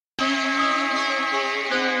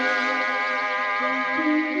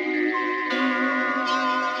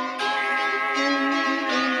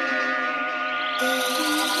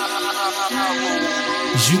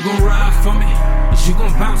Is you gon' ride for me? Is you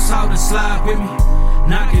gon' bounce out and slide with me?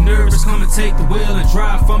 Not get nervous, come and take the wheel and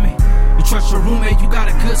drive for me. You trust your roommate, you got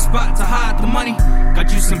a good spot to hide the money.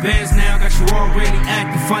 Got you some bands now, got you already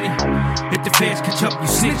acting funny. If the feds catch up, you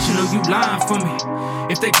snitch, you know you lying for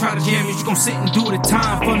me. If they try to jam you, you gon' sit and do the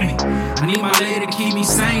time for me. I need my lady to keep me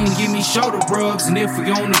sane, give me shoulder rubs. And if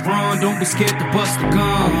we on the run, don't be scared to bust the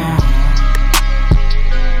gun.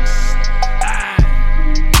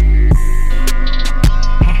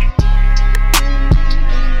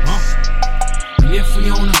 If we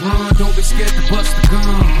on the run, don't be scared to bust the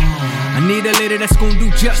gun. I need a lady that's gon'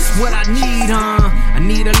 do just what I need, I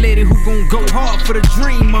need a lady who gon' go hard for the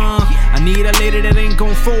dream, I need a lady that ain't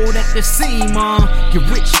gon' fold at the seam, Get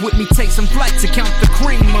rich with me, take some flights to count the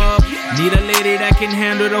cream up. Need a lady that can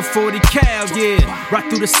handle the 40 cal, yeah. Right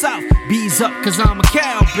through the south, bees up cause I'm a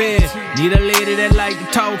cowbell. Need a lady that like to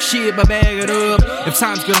talk shit but bag it up. If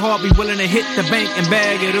times get hard, be willing to hit the bank and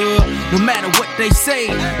bag it up. No matter what they say,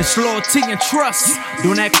 it's loyalty and trust.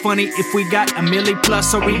 Don't act funny if we got a milli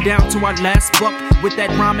plus. Or we down to our last buck with that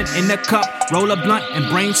ramen in the cup. Roll a blunt and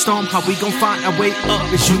brainstorm how we gon' find our way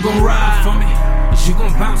up. Is you gon' ride for me? Is you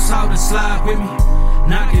gon' bounce out and slide with me?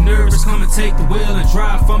 Not get nervous, come and take the wheel and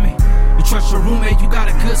drive for me. You trust your roommate, you got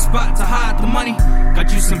a good spot to hide the money.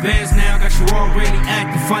 Got you some bands now, got you already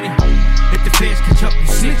acting funny. If the feds catch up, you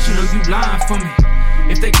snitch, you know you lying for me.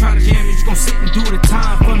 If they try to jam you, you gon' sit and do the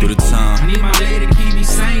time for me. Do the time. I need my lady to keep me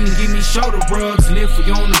sane and give me shoulder rubs. And if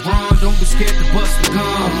we on the run, don't be scared to bust the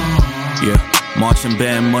gun. Yeah, marching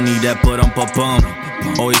band money, that bum.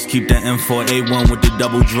 Always keep that M4A1 with the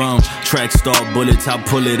double drum. Track star bullets, I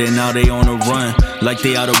pull it and now they on the run. Like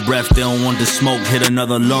they out of breath, they don't want the smoke, hit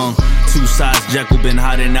another lung. 2 size Jekyll been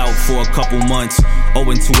hiding out for a couple months. 0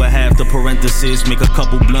 2 1/2, the parentheses make a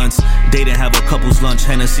couple blunts. They didn't have a couple's lunch,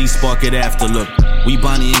 Hennessy spark it after. Look, we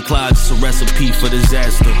Bonnie and Clyde, it's a recipe for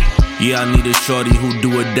disaster. Yeah, I need a shorty who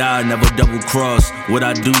do or die, never double cross. What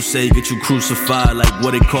I do say, get you crucified like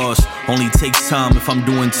what it costs. Only takes time if I'm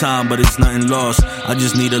doing time, but it's nothing lost. I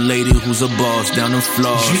just need a lady who's a boss down the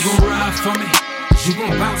floor. You gon' ride for me? You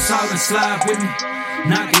gon' bounce out and slide with me?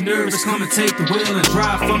 Not get nervous, come and take the wheel and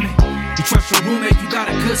drive for me. You trust your roommate, you got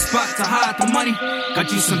a good spot to hide the money.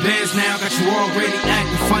 Got you some bands now, got you already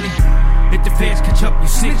acting funny. If the feds catch up, you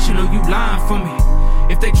snitch, you know you lying for me.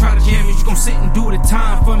 If they try to jam you, you gon' sit and do the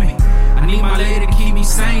time for me. I need my lady to keep me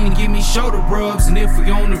sane and give me shoulder rubs. And if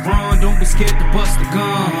we on the run, don't be scared to bust the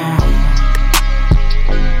gun.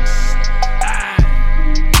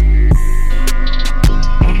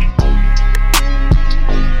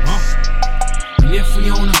 And if we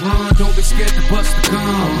on the run, don't be scared to bust the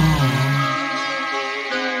gun.